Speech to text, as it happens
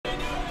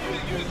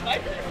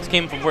Just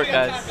came from work,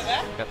 guys.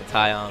 Got the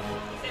tie on.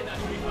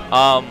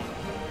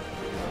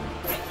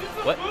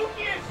 What?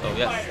 Oh,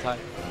 yes, tie.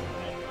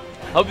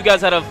 Hope you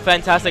guys had a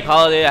fantastic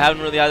holiday. I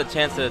haven't really had a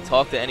chance to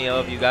talk to any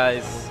of you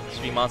guys,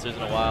 Stream Monsters,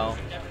 in a while.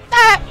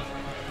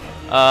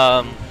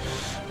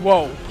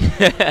 Whoa.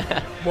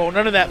 Whoa,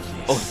 none of that,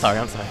 please. Oh, sorry,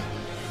 I'm sorry.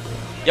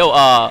 Yo,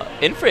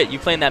 Infrit, you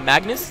playing that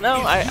Magnus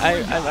now?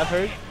 I've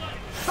heard.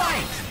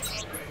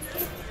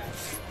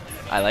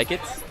 I like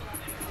it,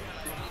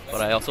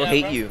 but I also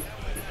hate you.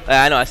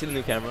 I know, I see the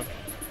new camera.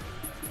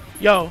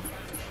 Yo,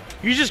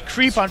 you just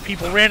creep on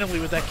people randomly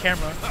with that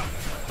camera.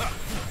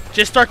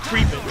 Just start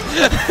creeping.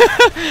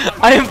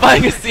 I am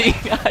buying a seat.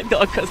 I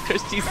know, because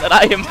Christy said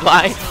I am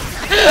blind.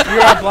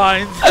 You are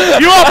blind.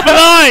 You are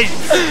blind!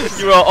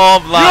 You are all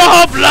blind. You are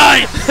all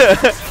blind!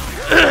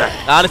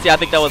 Honestly, I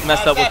think that was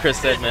messed up what Chris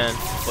said, man.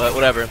 But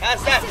whatever.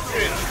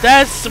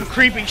 That's some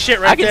creeping shit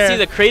right there. I can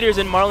see the craters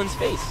in Marlin's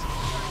face.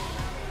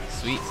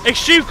 Sweet.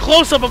 Extreme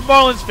close-up of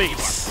Marlin's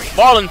face.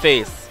 Marlin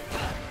face.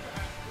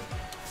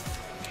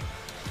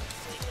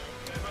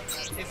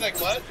 He's like,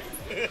 what?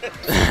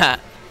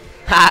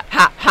 Ha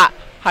ha ha.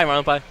 Hi,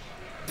 MarlinPie.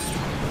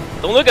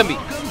 Don't look at me.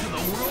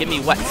 Get me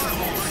wet.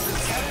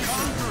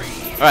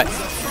 Alright.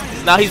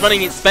 Now he's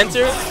running in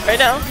Spencer right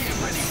now.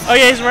 Oh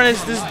yeah, he's running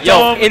this Yo,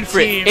 dumb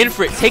Infrit, team.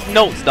 Infrit, take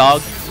notes,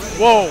 dog.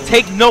 Whoa.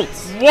 Take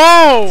notes.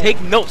 Whoa. Take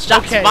notes.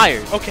 Shots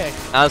fired. Okay.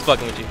 I was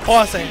fucking with you. Hold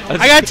on a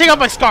second. I gotta take off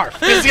my scarf.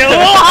 It's getting a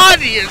little hot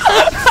in here.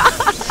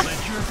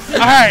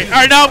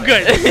 Alright, now I'm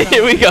good.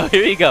 Here we go,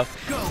 here we go.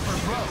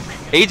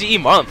 AGE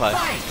MarlinPie.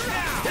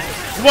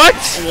 What?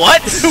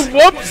 What?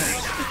 Whoops.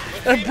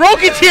 I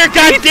broke it here,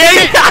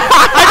 goddammit.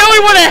 I know we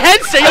want a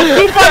headset.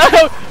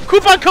 Yo,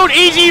 coupon code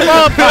AGE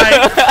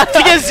MarlinPie to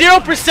get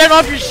 0%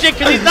 off your shit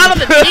because he's not on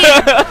the team.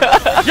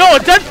 Yo, a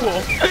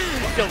Deadpool.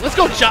 Yo, let's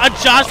go,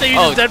 Josh that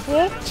uses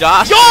Deadpool.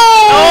 Josh. Yo!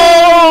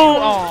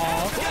 Oh!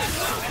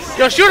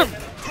 Yo, shoot him.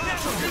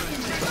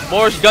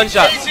 More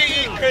gunshots.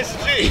 AGE Chris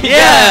G.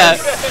 Yeah.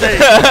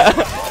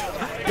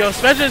 Yo,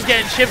 Spencer's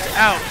getting chipped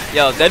out.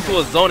 Yo,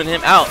 Deadpool is zoning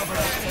him out.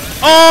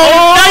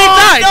 Oh! Now you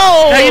died.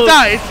 No. Now you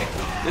died.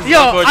 This is Yo,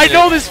 I unfortunate.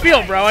 know this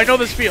field, bro. I know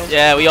this field.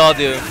 Yeah, we all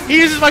do. He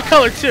uses my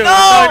color too. No. So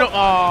I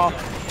don't,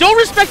 don't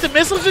respect the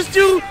missiles. Just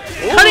do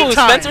cutting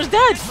time. Spencer's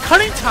dead.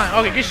 Cutting time.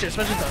 Okay, good shit.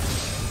 Spencer's done.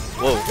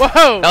 Whoa.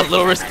 Whoa. That was a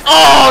little risky.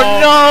 Oh,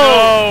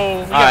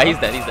 no. No. Alright, he's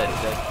dead. He's dead.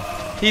 He's dead.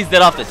 He's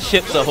dead off the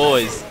Chips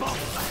Ahoy's.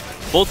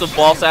 Bolt of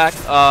ball sack.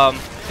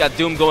 Got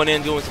Doom going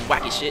in, doing some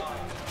wacky shit.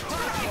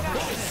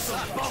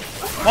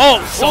 Oh,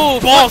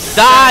 some ball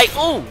die.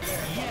 Ooh.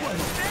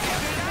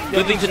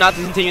 Good thing to not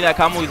continue that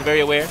combo. He's very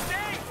aware.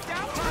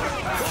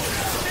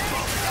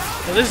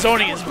 Well, this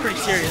zoning is pretty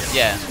serious.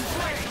 Yeah.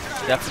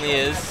 Definitely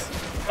is.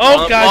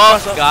 Oh,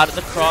 God. Got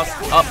the cross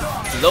up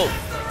low.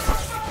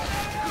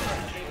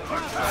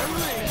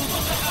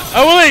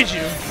 I will aid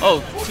you.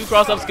 Oh, 2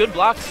 cross-ups. Good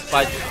blocks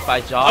by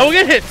Josh. I will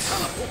get hits.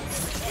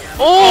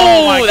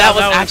 Oh, my God, that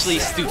was actually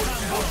stupid.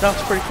 That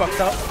was pretty fucked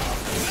up.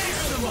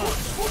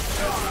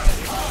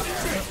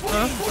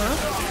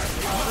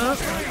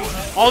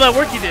 All that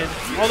work you did.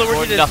 All the work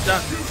you did is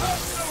done.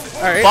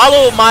 Alright.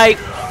 Follow my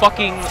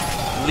fucking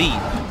lead.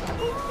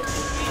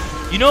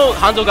 You know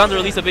Hanzo Gonzo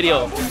released a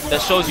video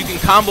that shows you can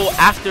combo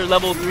after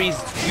level 3's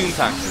Doom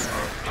time.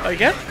 Oh, you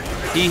can?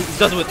 He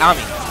does it with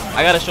Ami.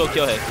 I gotta show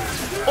Kyohei.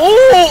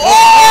 Oh!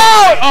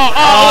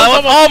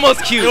 That was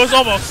almost cute. It was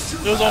almost.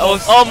 It was That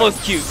almost. was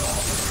almost cute.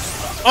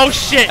 Oh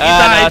shit, he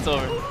died. That's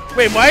over.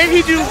 Wait, why did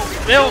he do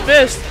Veil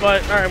Mist?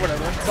 But alright,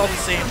 whatever. It's all the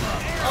same.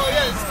 Oh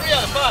yeah, it's 3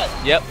 out of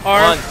 5. Yep.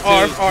 Arf,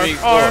 1, 2, 3,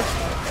 4. Arf,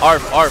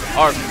 arf,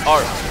 arf,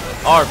 arf.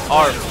 Arf,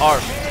 arf,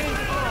 arf.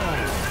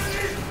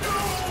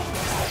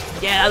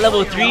 Yeah,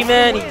 level 3,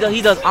 man.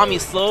 He does Ami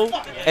slow,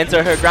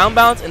 enter her ground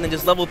bounce, and then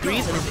just level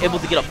 3s, and is able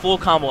to get a full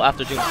combo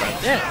after Doom time.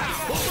 Yeah.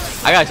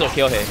 I gotta show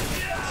Kyohei.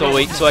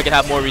 So I can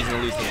have more reason to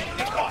lose to him.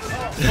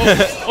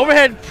 Oh,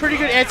 overhead, pretty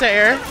good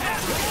anti-air.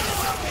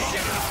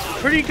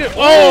 Pretty good.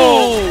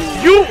 Oh!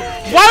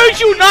 Why would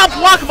you not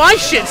block my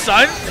shit,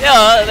 son?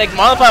 Yeah, like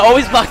MarlinPie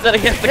always blocks that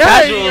against the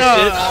casual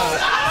shit.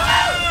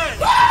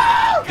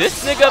 This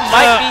nigga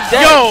might be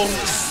dead. Yo,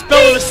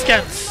 spell the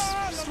skents.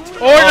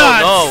 Or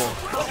not. No.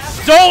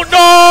 Don't know!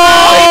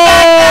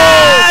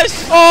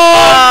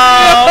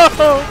 Oh!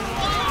 No.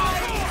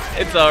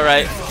 It's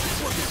alright.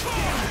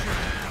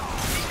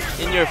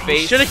 In your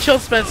face. Should have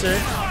killed Spencer.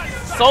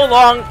 So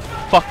long,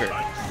 fucker.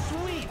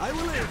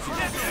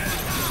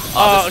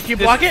 Can you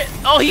block it?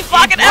 Oh, he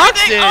fucking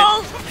everything!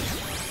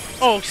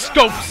 Oh,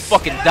 scopes.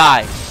 Fucking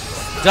die.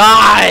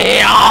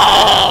 Die!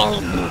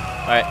 Oh.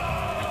 Alright.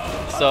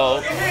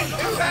 So.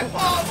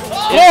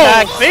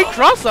 Whoa, big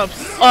cross-ups.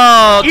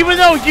 Even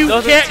though you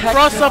can't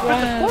cross up in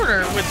the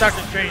corner with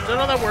Dr. Strange. I don't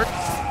know how that works.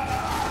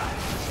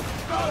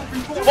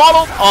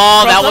 Bottle.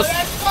 Oh, that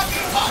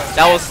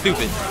was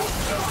stupid.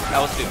 That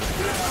was stupid.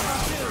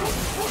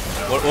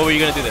 What were you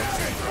gonna do there?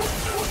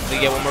 Did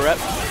you get one more rep?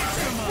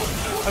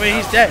 I mean,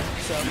 he's dead,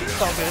 so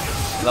it's all good.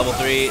 Level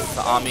 3,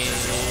 the Ami.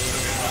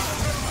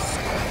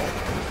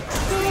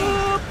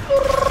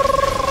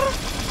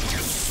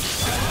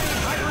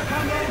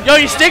 Yo,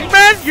 you stick,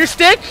 man? Your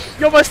stick?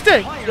 Yo, my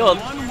stick. Yo,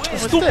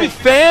 stupid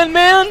fan,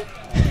 man.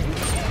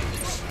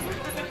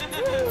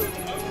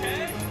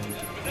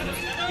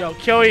 Yo,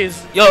 Kyoei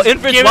is. Yo,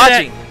 Inference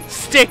watching.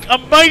 Stick a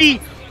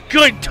mighty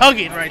good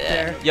tugging right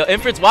there. Yo,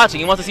 Inference watching.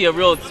 He wants to see a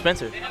real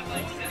Spencer.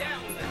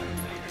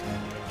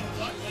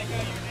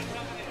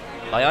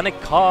 Bionic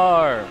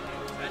car.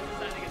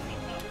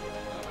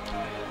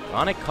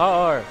 Bionic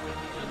car.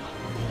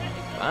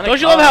 Bionic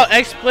Don't you car. love how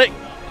XSplit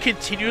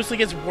continuously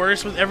gets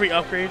worse with every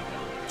upgrade?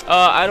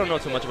 I don't know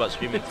too much about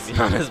streaming, to be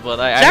honest, but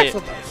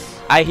Jackson does.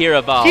 I hear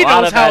about He a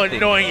lot knows of how bad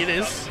annoying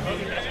things. it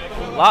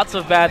is. Lots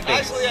of bad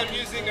things. Actually, I'm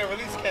using a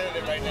release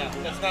candidate right now.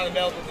 That's not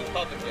available to the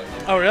public yet.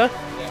 Oh, really?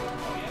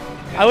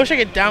 Yeah. I wish I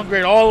could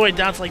downgrade all the way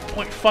down to like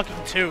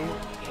 .2.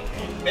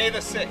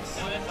 Beta 6.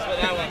 That's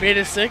what that one.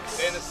 Beta 6?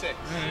 Beta 6.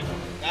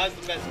 That was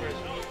the best version.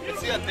 But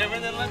see how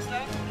different it looks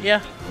now?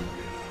 Yeah.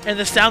 And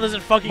the sound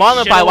doesn't fucking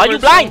MarlinPie, why you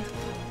blind?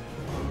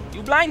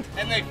 You blind?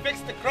 And they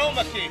fixed the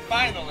chroma key,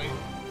 finally.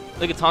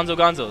 Look at Tonzo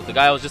Gonzo, the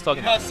guy I was just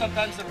talking You know about.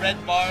 sometimes the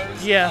red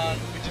bars Yeah.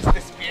 would just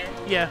disappear?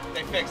 Yeah.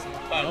 They fixed it,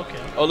 finally. Okay.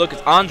 Oh, look,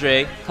 it's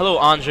Andre. Hello,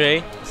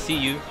 Andre. See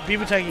you.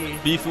 Bibuteki.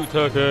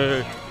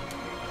 Bifutake.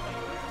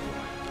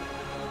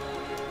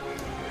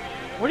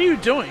 What are you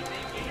doing?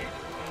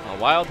 A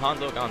wild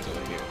Tonzo Gonzo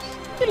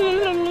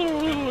appears.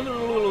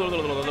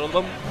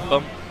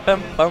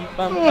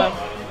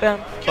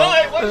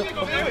 Kyohei, what are you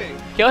doing?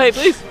 Kyohei,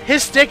 please.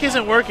 His stick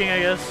isn't working, I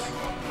guess.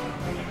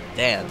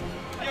 Damn.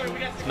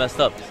 It's messed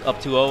up. It's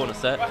up 2-0 in a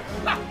set.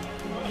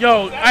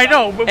 Yo, I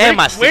know, but And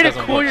my way stick to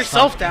doesn't cool work,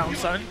 yourself son. down,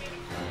 son.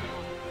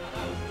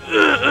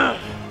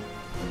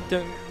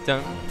 Dun,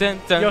 dun, dun,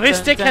 dun, Yo, his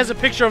dun, stick dun. has a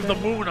picture of the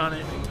moon on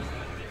it.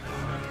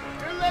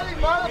 You're letting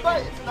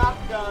MarlinPie, it's not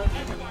done.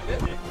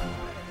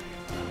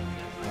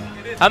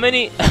 How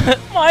many?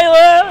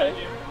 Myla!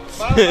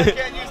 MarlinPie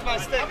can't use my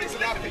stick, it's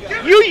an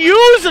octagon. You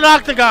use an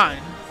octagon!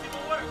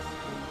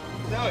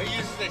 No, he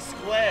uses a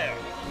square.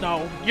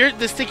 No,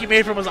 the stick you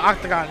made from was an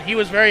octagon. He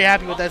was very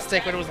happy with that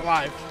stick when it was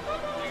alive.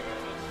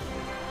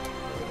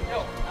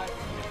 Yo,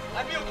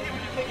 I'd be okay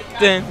when you take it back.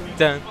 Dun,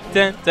 dun,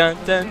 dun, dun,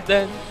 dun,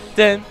 dun,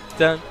 dun,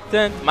 dun,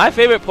 dun. My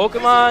favorite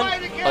Pokemon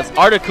was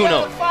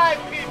Articuno.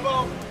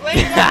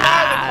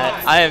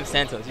 I am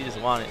Santos. You just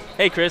want it.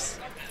 Hey, Chris.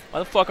 Why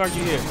the fuck aren't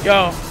you here?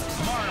 Yo.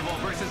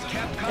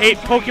 8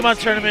 Pokemon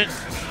tournament.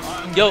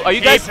 Yo, are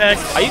you guys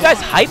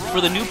Apex. hyped for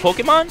the new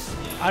Pokemon?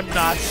 I'm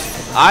not.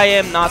 I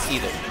am not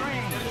either.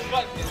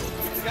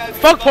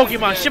 Fuck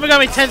Pokemon.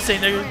 Shimigami Tensei,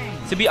 nigga.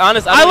 To be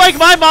honest, I like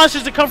my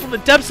monsters to come from the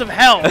depths of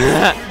hell.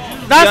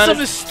 Not some of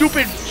this honest-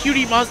 stupid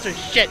cutie monster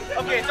shit.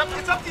 Okay, it's up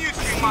to you,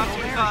 Street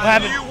Monsters.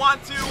 happened? Do you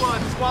want to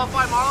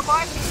disqualify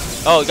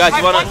MarlinPie? Oh, guys, you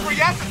Type 1 wanna for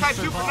yes and type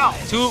 2 for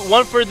no.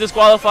 1 for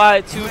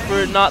disqualify, 2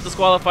 for not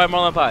disqualify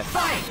MarlinPie.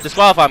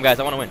 Disqualify him, guys.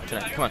 I want to win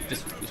tonight. Come on,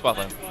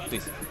 disqualify him,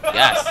 please.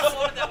 Yes.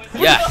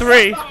 Yes.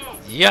 3.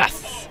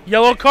 Yes.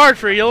 Yellow card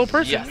for a yellow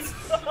person. Yes.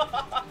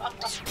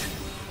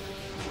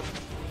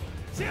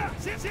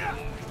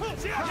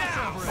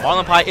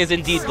 MarlinPie is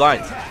indeed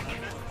blind.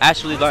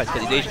 Actually blind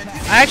because he's Asian.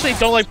 I actually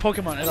don't like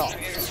Pokemon at all.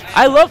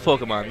 I love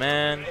Pokemon,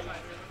 man.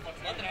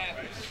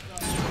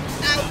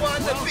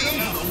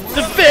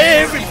 The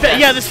very best.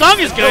 Yeah, the song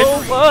is good.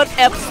 What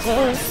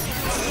episode?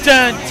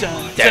 Dun,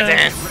 dun,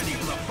 dun.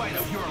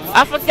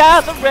 I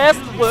forgot the rest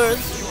of the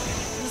words.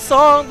 The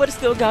song, but it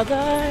still got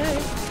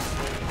life.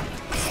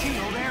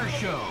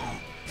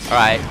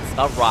 Alright,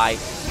 alright.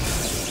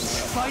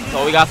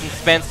 So we got some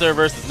Spencer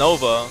versus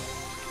Nova.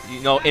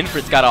 You know,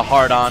 Inference got a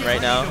hard on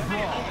right now.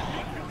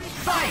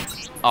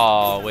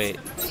 Oh, wait.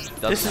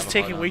 This is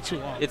taking way too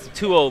long. It's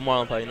 2-0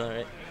 MarlinPie, you know that,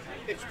 right?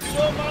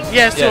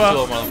 Yeah, it's 2-0. Yeah,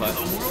 2-0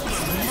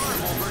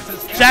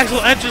 MarlinPie.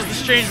 Jacksonville enters the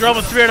strange realm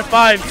of 3 out of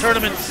 5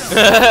 tournaments.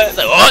 It's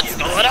like, what's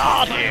going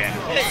on here?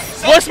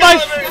 What's my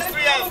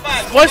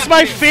What's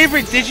my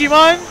favorite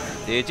Digimon?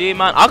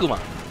 Digimon, Agumon.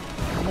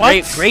 What?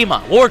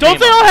 Greymon, War Don't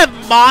they Greymon. all have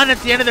Mon at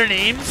the end of their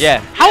names? Yeah.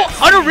 How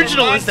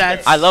unoriginal is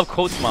that? I love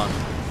Coachmon.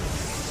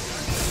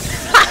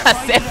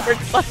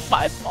 Sanford's like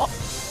my fault.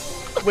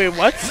 Wait,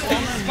 what? I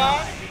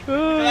thought he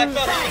was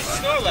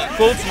Snorlax.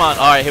 Coachmon.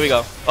 Alright, here we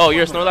go. Oh,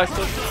 you're a Snorlax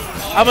too?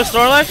 I'm a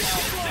Snorlax.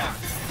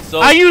 So,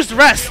 I used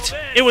Rest.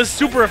 It was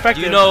super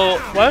effective. you know,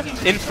 What?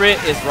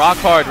 Infrit is rock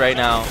hard right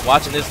now,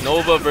 watching this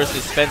Nova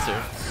versus Spencer.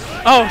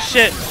 Oh,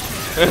 shit.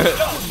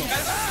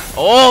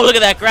 Oh, look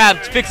at that grab,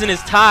 fixing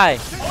his tie.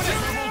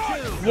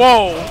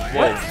 Whoa. Whoa.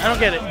 What? I don't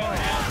get it.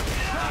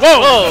 Whoa.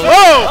 Whoa.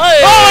 Whoa.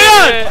 Hey.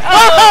 Oh, my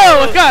God.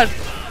 Oh, my God.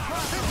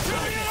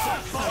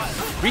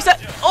 Reset.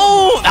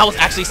 Oh, that was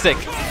actually sick.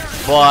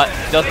 But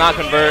does not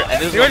convert, and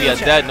this is going to be a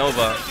dead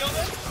Nova.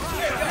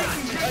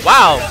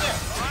 Wow.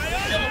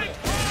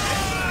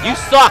 You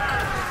suck.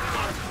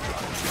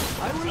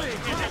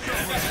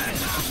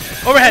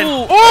 Overhead.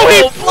 Ooh. Oh,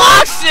 he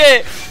blocks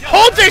it.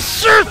 Hold this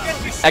shirt.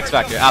 X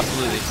Factor,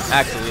 absolutely.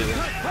 Absolutely.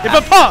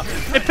 Ipepa.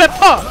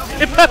 Ipepa.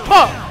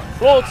 Ipepa.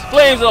 Bolts,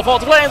 flames of the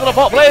fault, flames of the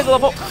fault, flames of the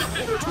fault.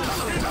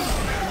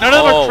 None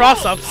of them Oh. are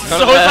cross-ups, so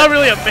None of it's that. not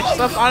really a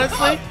mix-up,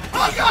 honestly.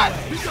 Oh, God.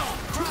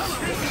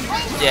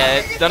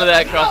 Yeah, none of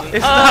that crossing.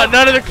 It's not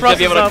none of the Should be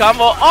crosses able to up.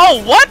 combo.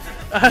 Oh, what?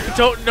 I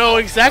don't know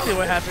exactly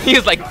what happened. He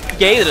was like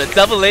gay to a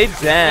double A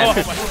jam.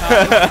 Oh my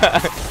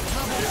god.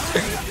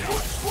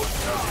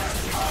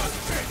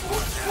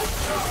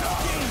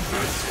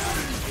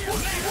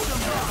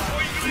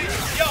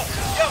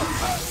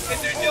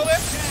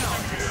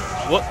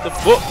 What the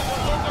fuck?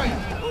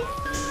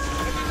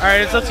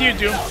 Alright, it's up to you,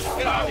 Doom.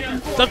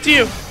 It's up to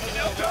you.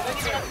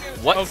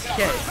 What?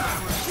 Okay.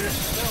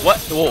 What?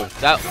 Whoa,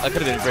 that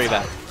could have been very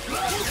bad.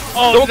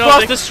 Oh Don't no,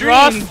 cross they the stream.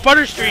 crossed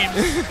butter streams.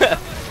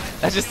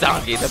 That just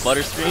sounds gay, the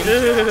butter stream.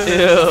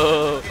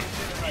 Ew.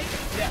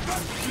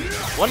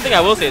 One thing I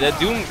will say, that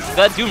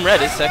Doom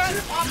Red is sexy.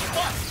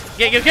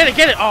 Get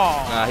it.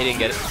 Oh. Nah, he didn't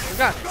get it.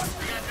 God.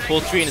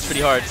 Full screen is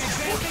pretty hard.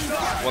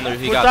 Wonder if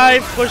he Full got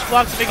dive, push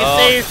block to make it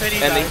safe, and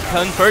he and they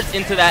convert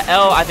into that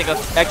L. I think a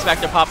X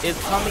Factor pop is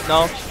coming.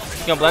 No,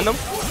 he's gonna blend them.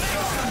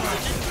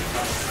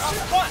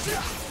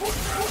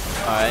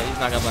 Alright, he's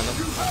not gonna blend them.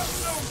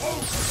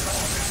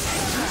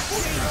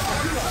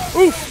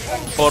 Oof!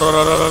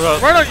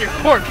 Right Right on your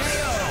corpse.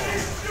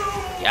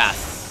 Yes.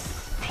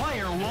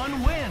 Player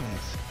 1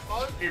 wins.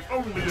 If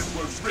only it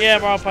was Yeah,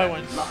 MarlinPie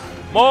wins.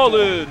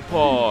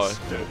 MarlinPie.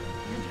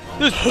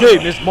 This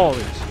game is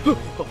Marlin's.